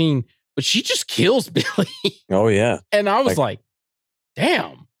PG-13, but she just kills Billy. Oh yeah. And I was like,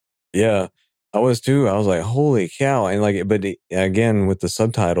 damn. Yeah. I was too. I was like, holy cow. And like, but again, with the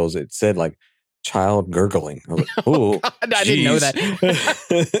subtitles, it said like child gurgling. I was like, oh, I didn't know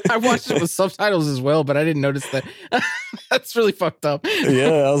that. I watched it with subtitles as well, but I didn't notice that. That's really fucked up.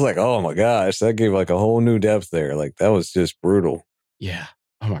 Yeah. I was like, oh my gosh, that gave like a whole new depth there. Like that was just brutal. Yeah.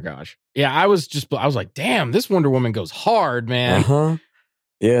 Oh my gosh. Yeah. I was like, damn, this Wonder Woman goes hard, man. Uh-huh.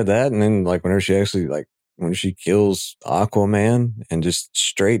 Yeah. That. And then like whenever she actually like, when she kills Aquaman and just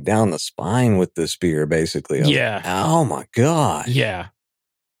straight down the spine with the spear, basically. Yeah. Like, oh my God. Yeah.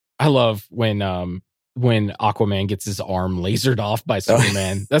 I love when Aquaman gets his arm lasered off by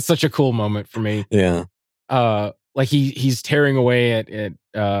Superman. That's such a cool moment for me. Yeah. Like he's tearing away at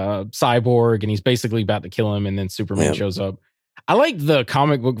Cyborg and he's basically about to kill him, and then Superman shows up. I like the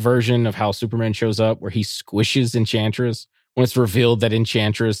comic book version of how Superman shows up where he squishes Enchantress when it's revealed that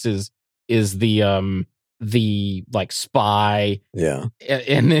Enchantress is the like spy. Yeah.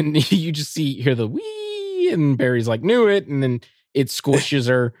 And then you just hear the wee, and Barry's like, knew it, and then it squishes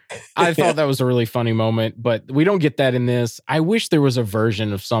her. I thought that was a really funny moment, but we don't get that in this. I wish there was a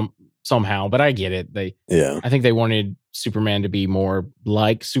version of somehow, but I get it. I think they wanted Superman to be more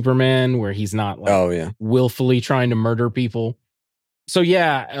like Superman, where he's not like willfully trying to murder people. So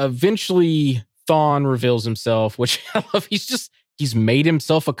yeah, eventually Thawne reveals himself, which I love. He's made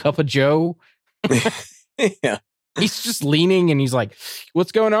himself a cup of joe. Yeah. He's just leaning and he's like,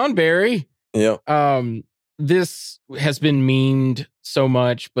 what's going on, Barry? Yeah. This has been memed so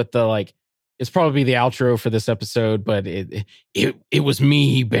much, but it's probably the outro for this episode, but it was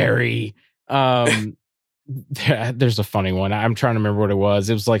me, Barry. There's a funny one. I'm trying to remember what it was.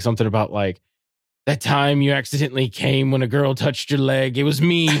 It was like something about like that time you accidentally came when a girl touched your leg. It was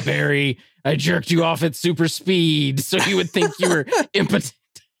me, Barry. I jerked you off at super speed so you would think you were impotent.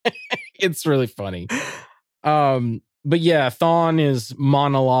 It's really funny. But yeah, Thawne is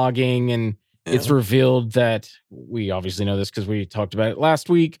monologuing, and it's revealed that we obviously know this because we talked about it last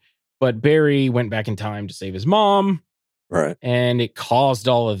week, but Barry went back in time to save his mom. Right. And it caused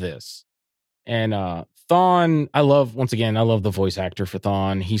all of this. And Thawne, I love the voice actor for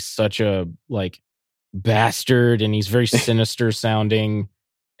Thawne. He's such a bastard, and he's very sinister sounding.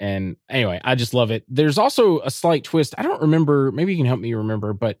 And anyway, I just love it. There's also a slight twist. I don't remember. Maybe you can help me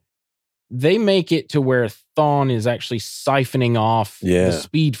remember, but they make it to where Thawne is actually siphoning off the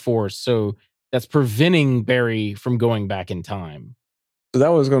Speed Force. So that's preventing Barry from going back in time. So that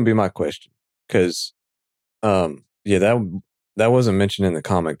was going to be my question. Because, that wasn't mentioned in the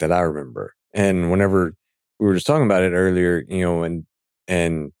comic that I remember. And whenever we were just talking about it earlier,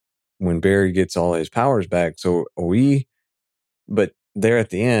 and when Barry gets all his powers back, but there at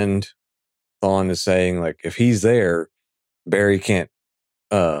the end, Thawne is saying, like, if he's there, Barry can't,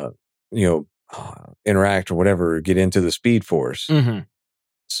 interact or whatever, get into the Speed Force. Mm-hmm.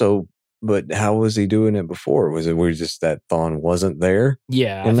 So, but how was he doing it before? Was it just that Thawne wasn't there?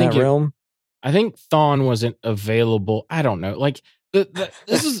 Yeah, in that realm. I think Thawne wasn't available. I don't know. Like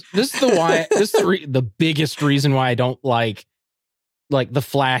this is the biggest reason why I don't like the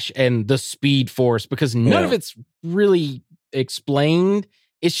Flash and the Speed Force, because none of it's really explained.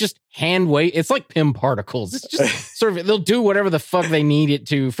 It's just hand wave. It's like Pym particles. It's just sort of, they'll do whatever the fuck they need it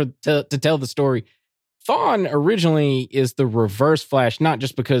to tell the story. Thawne originally is the reverse Flash, not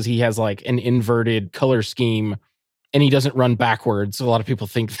just because he has like an inverted color scheme and he doesn't run backwards. A lot of people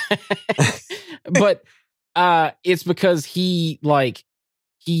think that. But it's because he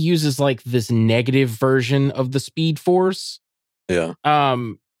uses like this negative version of the Speed Force. Yeah.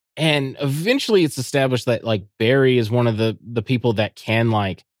 And eventually it's established that like Barry is one of the people that can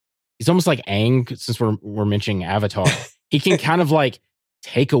he's almost like Aang, since we're mentioning Avatar. He can kind of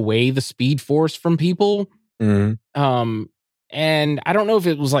take away the Speed Force from people. Mm-hmm. And I don't know if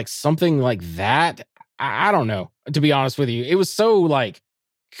it was something like that. I don't know, to be honest with you. It was so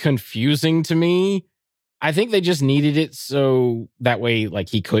confusing to me. I think they just needed it so that way, like,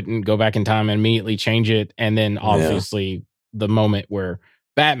 he couldn't go back in time and immediately change it. And then obviously the moment where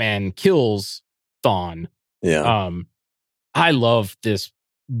Batman kills Thawne. Yeah. I love this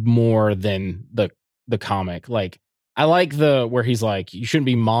more than the comic. Like, I like the where he's like, you shouldn't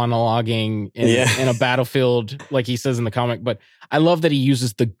be monologuing in a battlefield, like he says in the comic. But I love that he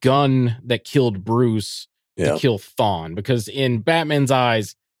uses the gun that killed Bruce to kill Thawne, because in Batman's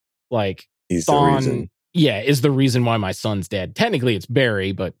eyes, like, he's Thawne, the reason. Yeah, is the reason why my son's dead. Technically, it's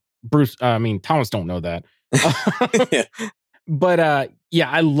Barry, but Bruce. Thomas don't know that. But yeah,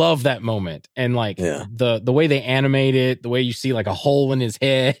 I love that moment, and like the way they animate it, the way you see like a hole in his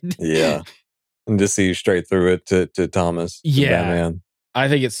head. Yeah. And just see straight through it to Thomas. To Batman. I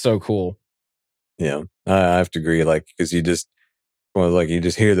think it's so cool. Yeah, I have to agree. Like, because you just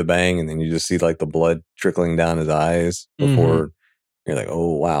hear the bang, and then you just see like the blood trickling down his eyes before you're like,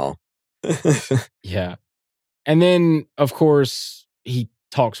 oh wow. Yeah, and then of course he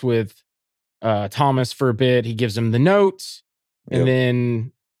talks with Thomas for a bit. He gives him the note, and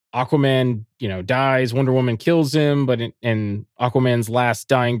then Aquaman, dies. Wonder Woman kills him, but in Aquaman's last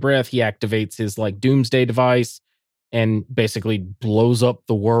dying breath, he activates his like doomsday device and basically blows up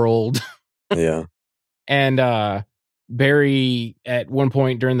the world. Yeah. And Barry, at one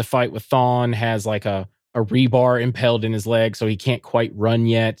point during the fight with Thawne, has like a rebar impaled in his leg, so he can't quite run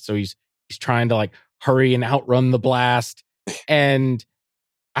yet. So he's trying to like hurry and outrun the blast. And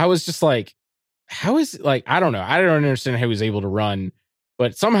I was just like, how is, like, I don't know. I don't understand how he's able to run,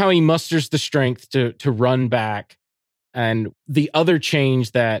 but somehow he musters the strength to run back. And the other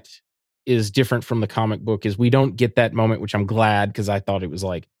change that is different from the comic book is we don't get that moment, which I'm glad, because I thought it was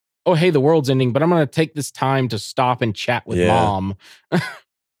like, oh, hey, the world's ending, but I'm going to take this time to stop and chat with Mom.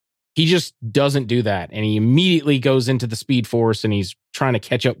 He just doesn't do that. And he immediately goes into the Speed Force, and he's trying to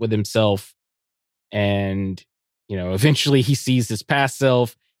catch up with himself. And, eventually he sees his past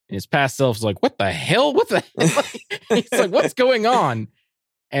self, and his past self's like, what the hell? What the hell? He's like, what's going on?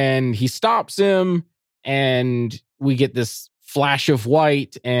 And he stops him, and we get this flash of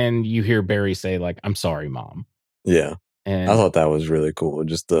white, and you hear Barry say, like, I'm sorry, Mom. Yeah. And I thought that was really cool.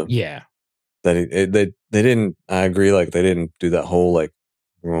 Just that they didn't, I agree, like, they didn't do that whole, like,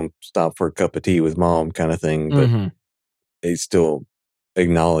 we're going to stop for a cup of tea with Mom kind of thing, but they still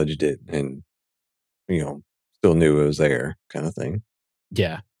acknowledged it and, still knew it was there kind of thing.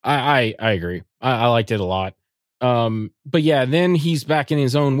 Yeah, I agree. I liked it a lot. But yeah, then he's back in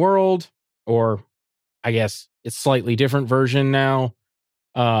his own world, or I guess it's slightly different version now.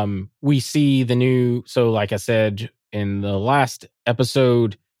 We see the new, so like I said in the last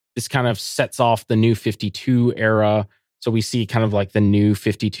episode, this kind of sets off the new 52 era. So we see kind of like the new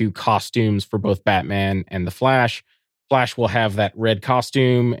 52 costumes for both Batman and the Flash. Flash will have that red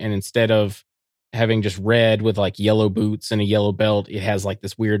costume, and instead of having just red with like yellow boots and a yellow belt, it has like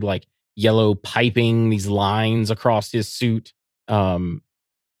this weird like yellow piping, these lines across his suit. And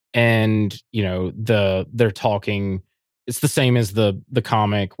they're talking, it's the same as the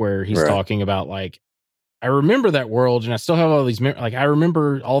comic where he's talking about like, I remember that world, and I still have all these like, I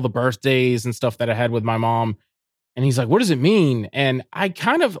remember all the birthdays and stuff that I had with my mom. And he's like, what does it mean? And I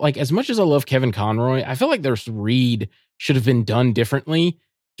kind of like, as much as I love Kevin Conroy, I feel like there's Reed should have been done differently.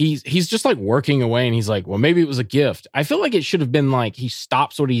 He's just like working away, and he's like, well, maybe it was a gift. I feel like it should have been like, he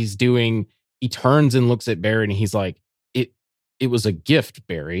stops what he's doing. He turns and looks at Barry, and he's like, it was a gift,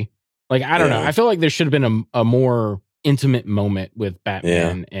 Barry. Like, I don't know. I feel like there should have been a more intimate moment with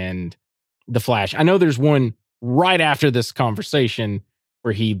Batman and the Flash. I know there's one right after this conversation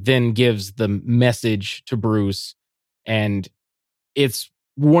where he then gives the message to Bruce, and it's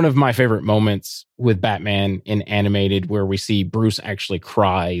one of my favorite moments with Batman in animated, where we see Bruce actually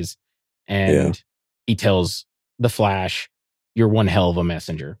cries, and he tells the Flash, you're one hell of a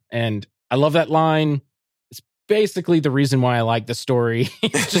messenger. And I love that line. It's basically the reason why I like the story.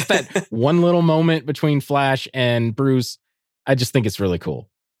 It's just that one little moment between Flash and Bruce. I just think it's really cool.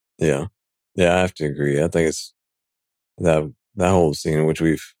 Yeah. Yeah, I have to agree. I think it's that whole scene, which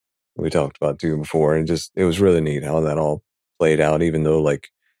we talked about too before, and just, it was really neat how that all played out, even though like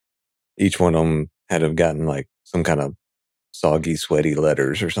each one of them had have gotten like some kind of soggy, sweaty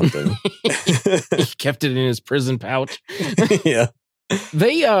letters or something. He kept it in his prison pouch. Yeah.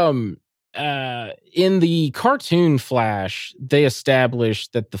 They in the cartoon Flash, they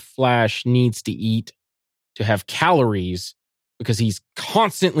established that the Flash needs to eat to have calories, because he's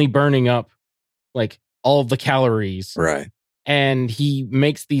constantly burning up like all of the calories. Right. And he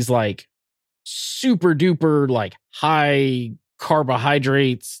makes these like super duper like high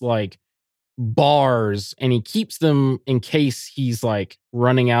carbohydrates like bars, and he keeps them in case he's like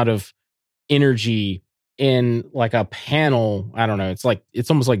running out of energy in like a panel. I don't know. It's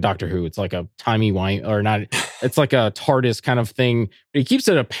almost like Doctor Who. It's like a timey wine or not. It's like a TARDIS kind of thing. But he keeps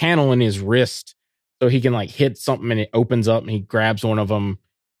it a panel in his wrist so he can like hit something and it opens up and he grabs one of them.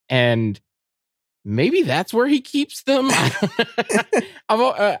 And maybe that's where he keeps them.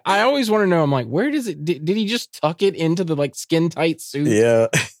 I always want to know. I'm like, where does it? Did he just tuck it into the like skin tight suit? Yeah.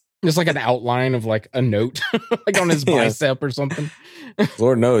 Just like an outline of like a note, like on his bicep or something.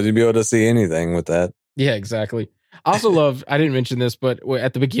 Lord knows you'd be able to see anything with that. Yeah, exactly. I also love, I didn't mention this, but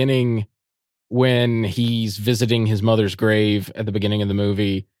at the beginning, when he's visiting his mother's grave at the beginning of the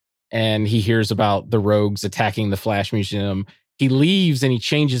movie, and he hears about the rogues attacking the Flash Museum, he leaves and he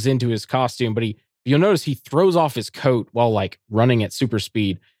changes into his costume, but you'll notice he throws off his coat while like running at super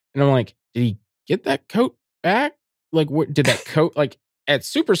speed. And I'm like, did he get that coat back? Like, what did that coat, like, at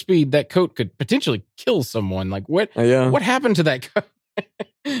super speed, that coat could potentially kill someone. Like, what happened to that coat?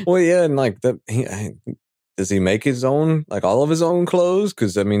 Well, yeah, and like does he make his own, like all of his own clothes?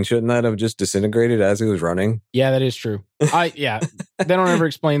 Because I mean, shouldn't that have just disintegrated as he was running? Yeah, that is true. They don't ever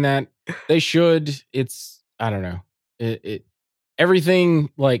explain that. They should. It's, I don't know. Everything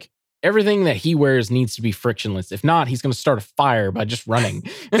that he wears needs to be frictionless. If not, he's going to start a fire by just running.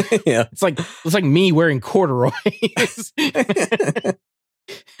 Yeah, it's like me wearing corduroys.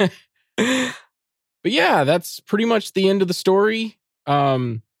 But yeah, that's pretty much the end of the story.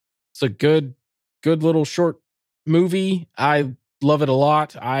 It's a good little short movie. I love it a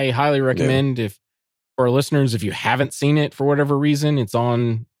lot. I highly recommend for our listeners, if you haven't seen it for whatever reason, it's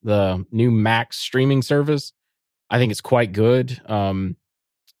on the new Max streaming service. I think it's quite good. We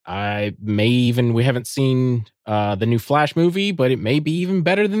haven't seen the new Flash movie, but it may be even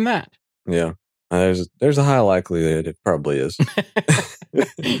better than that. Yeah. There's a high likelihood it probably is.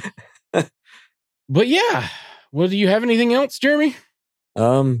 But yeah, well, do you have anything else, Jeremy?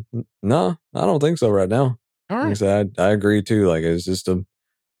 No, I don't think so right now. All right. Like I agree too. Like it's just a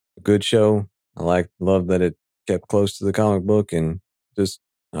good show. Love that it kept close to the comic book and just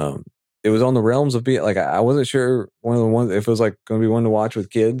it was on the realms of being like I wasn't sure one of the ones if it was like going to be one to watch with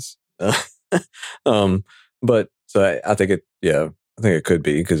kids. But so I think it could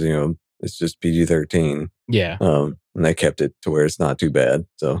be because it's just PG-13. Yeah. And they kept it to where it's not too bad.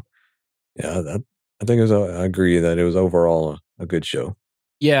 So yeah, I think I agree that it was overall a good show.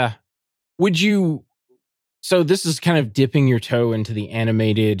 Yeah. So this is kind of dipping your toe into the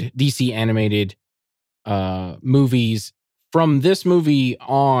DC animated movies. From this movie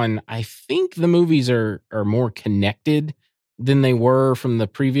on, I think the movies are more connected than they were from the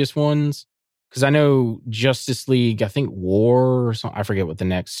previous ones. Because I know Justice League, I think War or something, I forget what the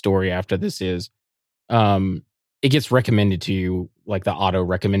next story after this is. It gets recommended to you, like the auto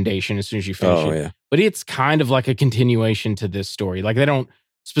recommendation as soon as you finish it. Yeah. But it's kind of like a continuation to this story. Like they don't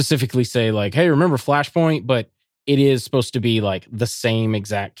specifically say like, hey, remember Flashpoint? But it is supposed to be like the same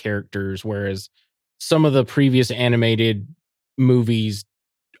exact characters. Whereas some of the previous animated movies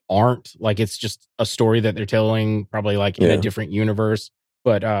aren't. Like it's just a story that they're telling probably like in a different universe.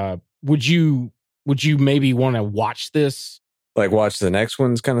 But would you maybe want to watch this? Like watch the next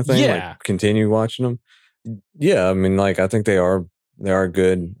ones kind of thing? Yeah. Like continue watching them? Yeah, I mean, like I think they are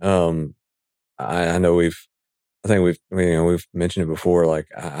good. I know we've mentioned it before. Like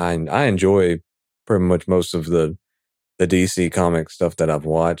I enjoy pretty much most of the DC comic stuff that I've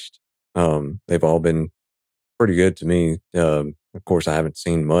watched. They've all been pretty good to me. Of course, I haven't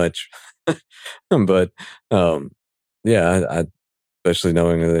seen much, but I especially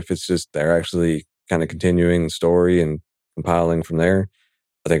knowing that if it's just they're actually kind of continuing the story and compiling from there,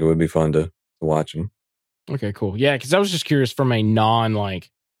 I think it would be fun to watch them. Okay, cool. Yeah, because I was just curious from a I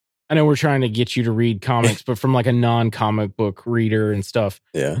know we're trying to get you to read comics, but from like a non-comic book reader and stuff.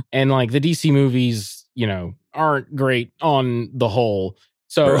 Yeah. And like the DC movies, aren't great on the whole.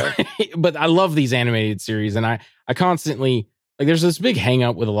 So, right. But I love these animated series. And I constantly, like there's this big hang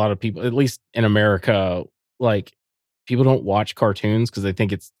up with a lot of people, at least in America, like people don't watch cartoons because they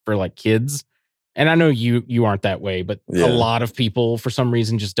think it's for like kids. And I know you aren't that way, but a lot of people for some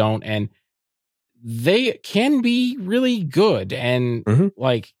reason just don't. And they can be really good and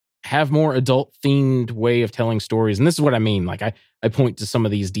like have more adult themed way of telling stories. And this is what I mean. Like I point to some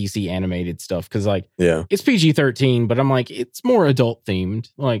of these DC animated stuff because like, it's PG-13, but I'm like, it's more adult themed.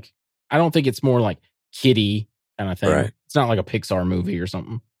 Like, I don't think it's more like kiddie kind of thing. Right. It's not like a Pixar movie or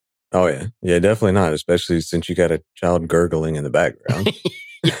something. Oh yeah. Yeah, definitely not. Especially since you got a child gurgling in the background.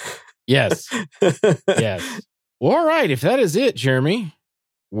 Yes. Yes. Well, all right. If that is it, Jeremy,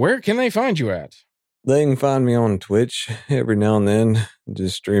 where can they find you at? They can find me on Twitch every now and then,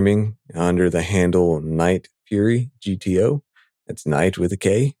 just streaming under the handle Night Fury GTO. That's Night with a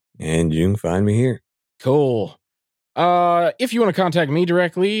K, and you can find me here. Cool. If you want to contact me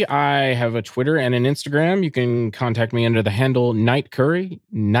directly, I have a Twitter and an Instagram. You can contact me under the handle Night Curry,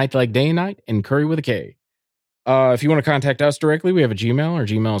 night like day night, and curry with a K. If you want to contact us directly, we have a Gmail. Our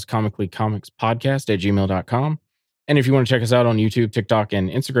Gmail is comicallycomicspodcast@gmail.com. And if you want to check us out on YouTube, TikTok, and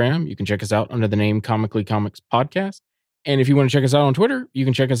Instagram, you can check us out under the name Comically Comics Podcast. And if you want to check us out on Twitter, you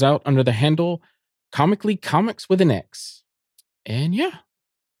can check us out under the handle Comically Comics with an X. And yeah,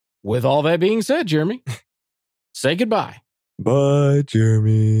 with all that being said, Jeremy, say goodbye. Bye,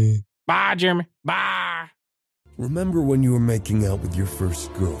 Jeremy. Bye, Jeremy. Bye. Remember when you were making out with your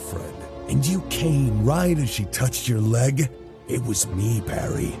first girlfriend and you came right as she touched your leg? It was me,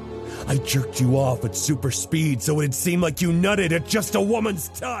 Barry. I jerked you off at super speed so it'd seem like you nutted at just a woman's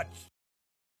touch.